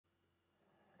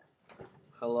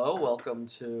Hello, welcome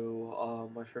to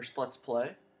my first Let's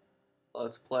Play.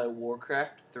 Let's play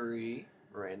Warcraft 3,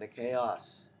 Reign of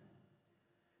Chaos.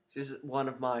 This is one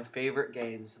of my favorite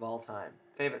games of all time.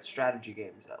 Favorite strategy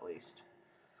games, at least.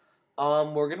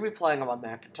 We're going to be playing on my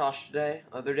Macintosh today.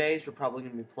 Other days, we're probably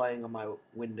going to be playing on my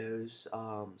Windows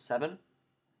 7.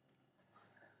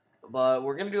 But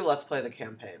we're going to do Let's Play the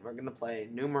campaign. We're going to play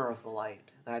Numer of the Light.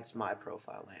 That's my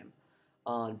profile name.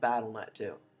 On Battle.net,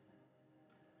 too.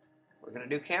 We're going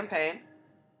to do campaign.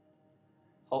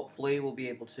 Hopefully we'll be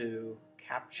able to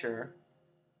capture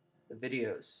the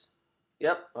videos.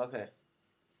 Yep, okay.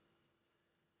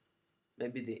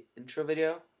 Maybe the intro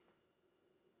video?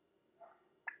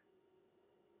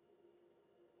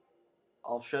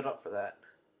 I'll shut up for that.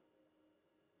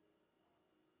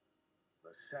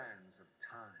 The sands of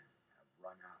time have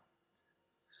run out,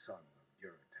 son of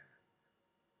Duratan.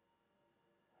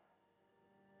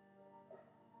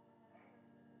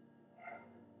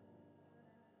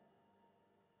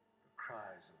 The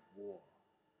cries of war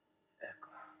echo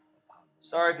upon the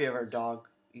Sorry if you hear a dog.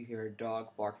 You hear a dog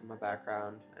bark in my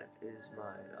background. That is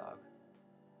my dog.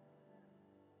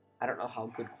 I don't know how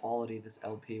good quality this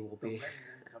LP will The be.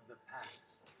 remnants of the past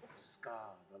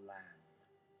scar the land.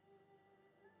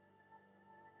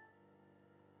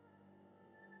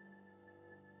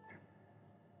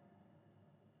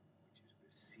 Which is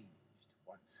besieged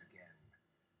once again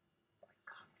by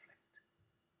conflict.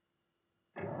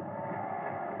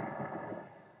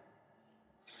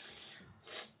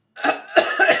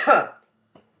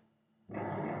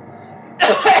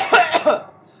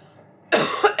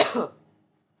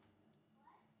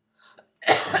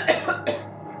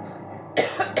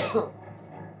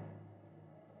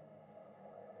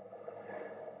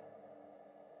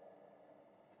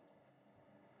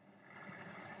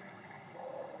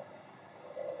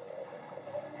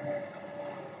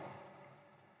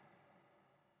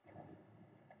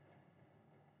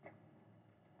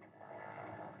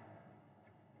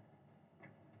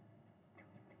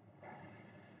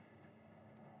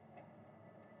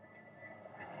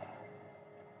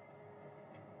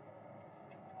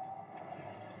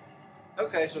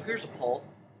 Okay, so here's a poll.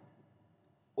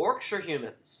 Orcs or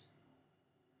humans?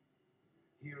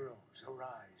 Heroes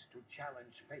arise to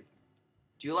challenge fate.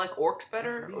 Do you like orcs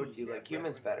better, or do you like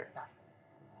humans better? As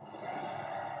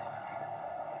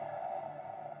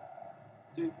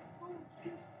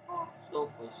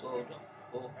mortal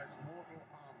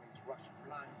armies rush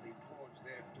blindly towards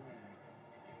their doom,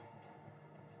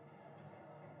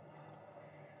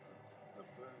 the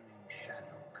burning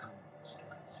shadow comes to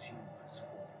consume us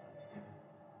all.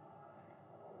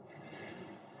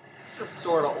 This is a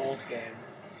sort of old game.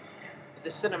 But the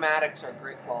cinematics are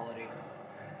great quality.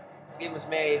 This game was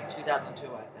made in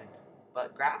 2002, I think.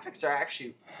 But graphics are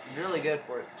actually really good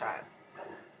for its time.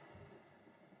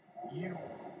 You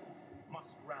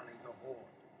must rally the horde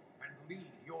and lead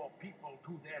your people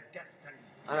to their destiny.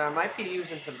 And I might be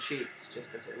using some cheats,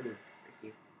 just as a... Ooh,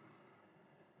 tricky.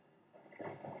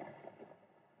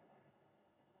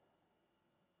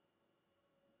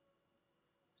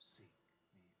 Seek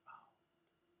me out.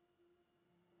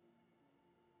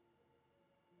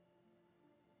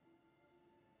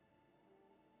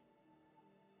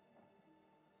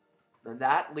 And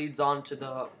that leads on to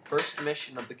the first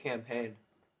mission of the campaign.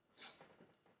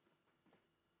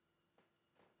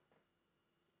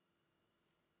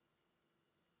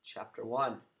 Chapter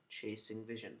 1, Chasing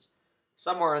Visions.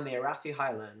 Somewhere in the Arathi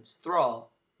Highlands,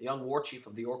 Thrall, the young war chief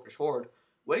of the Orcish horde,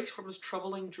 wakes from his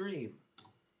troubling dream.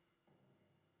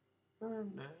 It was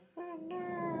not a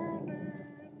nightmare,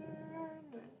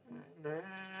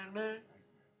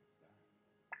 young warchief.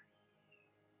 A vision.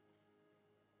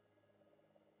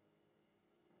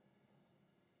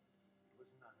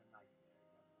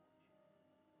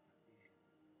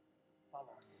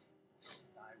 Follow me,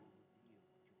 and I will reveal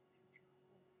what your future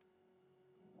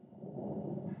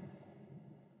holds.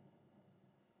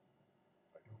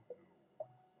 I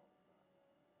don't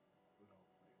know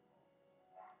what this is all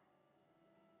about,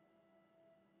 but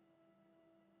I'll play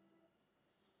along.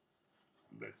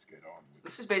 Let's get on with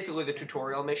This is basically the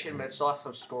tutorial mission, but it still has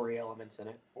some story elements in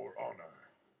it. for honor.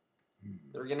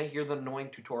 You're gonna hear the annoying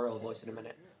tutorial voice in a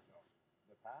minute.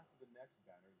 The path to the next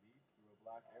banner leads through a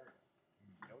black area.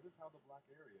 Notice how the black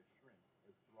area shrinks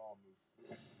as Thrall moves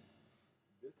through.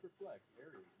 This reflects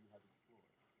areas you have explored.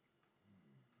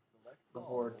 Select The Thrall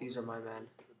horde, these are my men.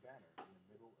 to the banner in the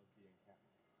middle of the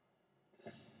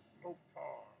encampment.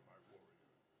 Loktar, my warrior.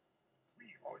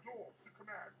 We are yours to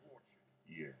command, warchief.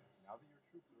 Yes. Now that your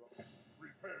troops are all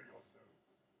Prepare yourselves.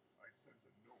 I sense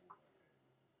a noble ahead.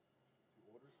 to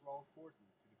order Thrall's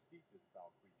forces to defeat this foul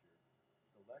creature,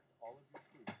 select all of your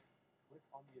troops Click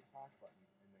on the attack button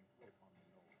and then click on the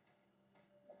knoll.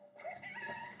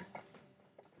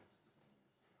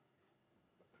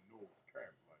 But the knoll's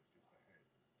camp lies just ahead.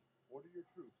 Order your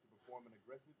troops to perform an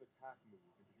aggressive attack move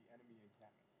into the enemy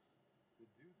encampment. To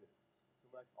do this,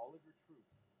 select all of your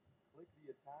troops, click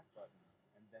the attack button,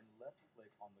 and then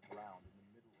left-click on the ground in the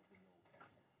middle of the knoll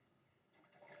camp.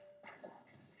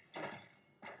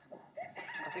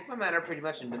 I think my men are pretty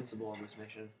much invincible on this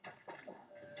mission.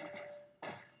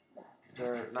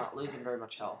 They're not losing very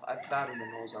much health. I've found the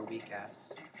gnolls are weak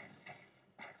ass.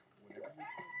 Whenever you click,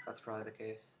 That's probably the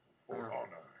case. For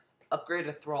honor. Upgrade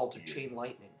a thrall to chain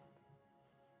lightning.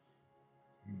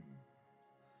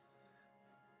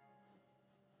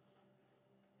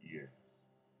 Yes.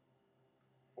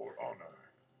 For honor.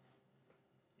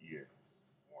 Yes.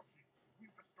 Watching.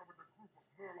 We've discovered a group of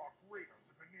Murloc raiders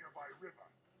in the nearby river.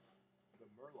 the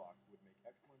Murlocs would make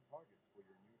excellent targets for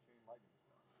your new chain lightning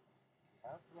spell. To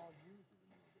have Thrall use as a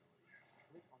new ability,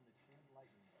 click on the chain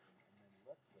lightning button and then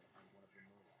left-click on one of the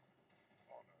Murlocs.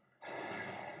 Honor.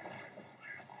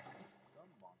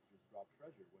 Some monsters drop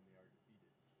treasure when they are defeated.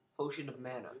 Potion of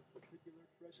mana. This particular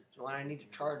treasure So when I need to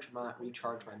recharge my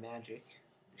magic,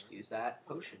 just use that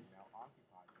potion. now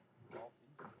occupies the Thrall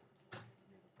inventory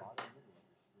near the bottom middle of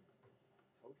your screen.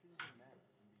 Potions and mana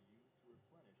can be used to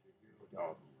replenish a hero's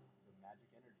Dog. the magic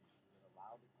energies that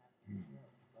allow the casting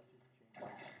spells such as chain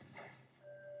lightning.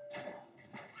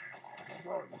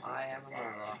 I am a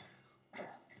Murloc.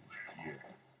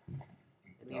 Yes.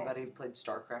 Anybody who played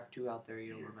StarCraft 2 out there,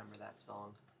 you'll remember that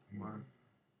song. Or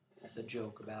the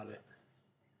joke about it.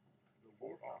 The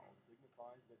war call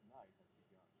signifies that night has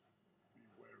begun. Be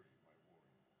wary, my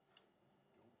warriors.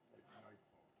 Don't let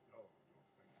nightfall dull your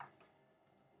senses.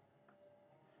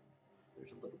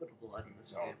 There's a little bit of blood in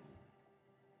this game.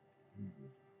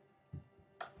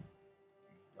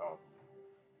 Dog.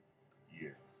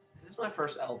 Yes. This is my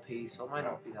first LP, so it might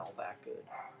not be all that good.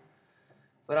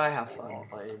 But I have fun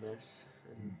playing this.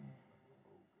 And We have a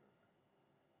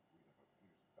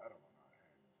fierce battle on our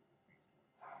hands if the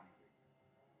beast were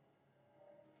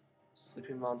sleeping.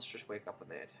 sleeping monsters wake up when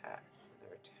they attack. When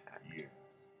they're attacked. Yes.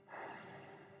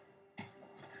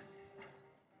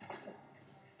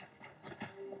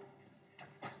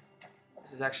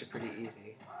 This is actually pretty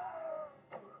easy.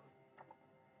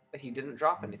 But he didn't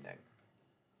drop anything.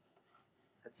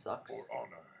 That sucks. For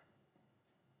honor.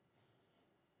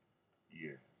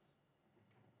 Yes.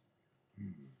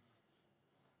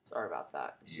 Sorry about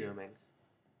that. Yeah. Zooming.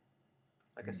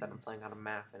 Like I said, I'm playing on a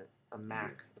map and a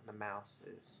Mac, and the mouse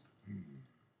is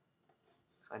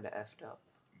kind of effed up.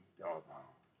 Dog.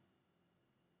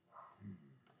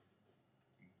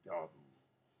 Dog.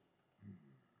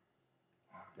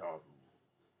 Dog.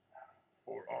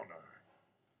 For honor.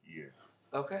 Yes.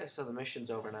 Okay, so the mission's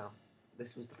over now.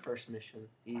 This was the first mission.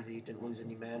 Easy, didn't lose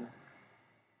any men.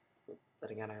 Then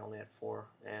again, I only had 4,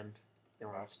 and they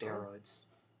were on steroids.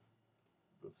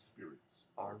 The spirits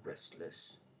Are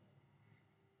restless.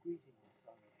 Greetings,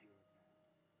 son of Jordan.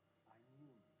 I knew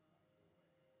you'd find a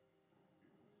way.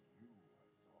 It was you I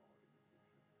saw in the vision.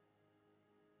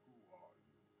 Who are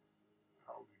you?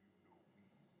 How do you know me?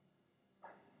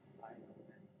 I know many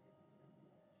things, young witch,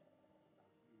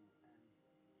 about you and your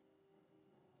people.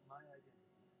 My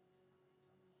identity at this time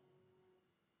is unknown.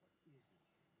 What is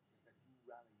known is that you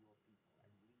rally your people and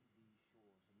leave these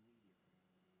shores immediately.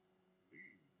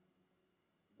 Leave.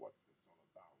 What's this all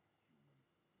about,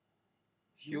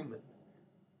 Human. human?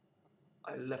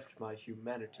 I left my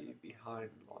humanity behind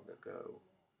long ago.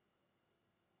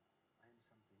 I am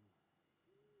something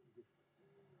different.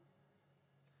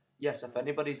 Yes, if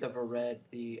anybody's ever read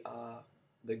the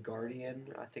Guardian,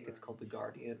 I think it's called The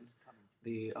Guardian,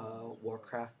 the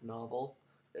Warcraft novel,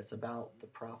 it's about the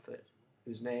prophet,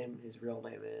 his real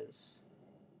name is,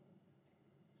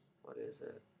 what is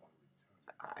it?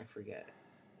 I forget.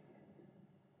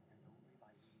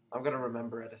 I'm gonna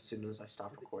remember it as soon as I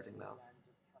stop recording, though.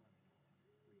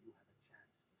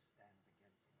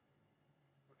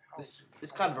 This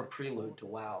is kind of a prelude to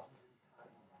WoW.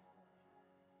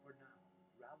 For now,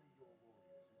 rally your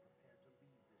warriors and prepare to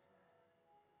leave this land.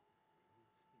 We'll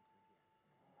speak again.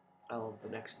 I love the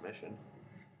next mission.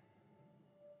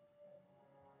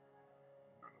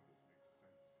 None of this makes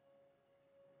sense.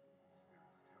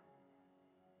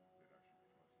 Spirits tell me that I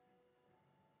should trust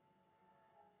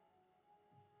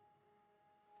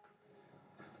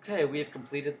him. Okay, we have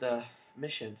completed the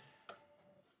mission.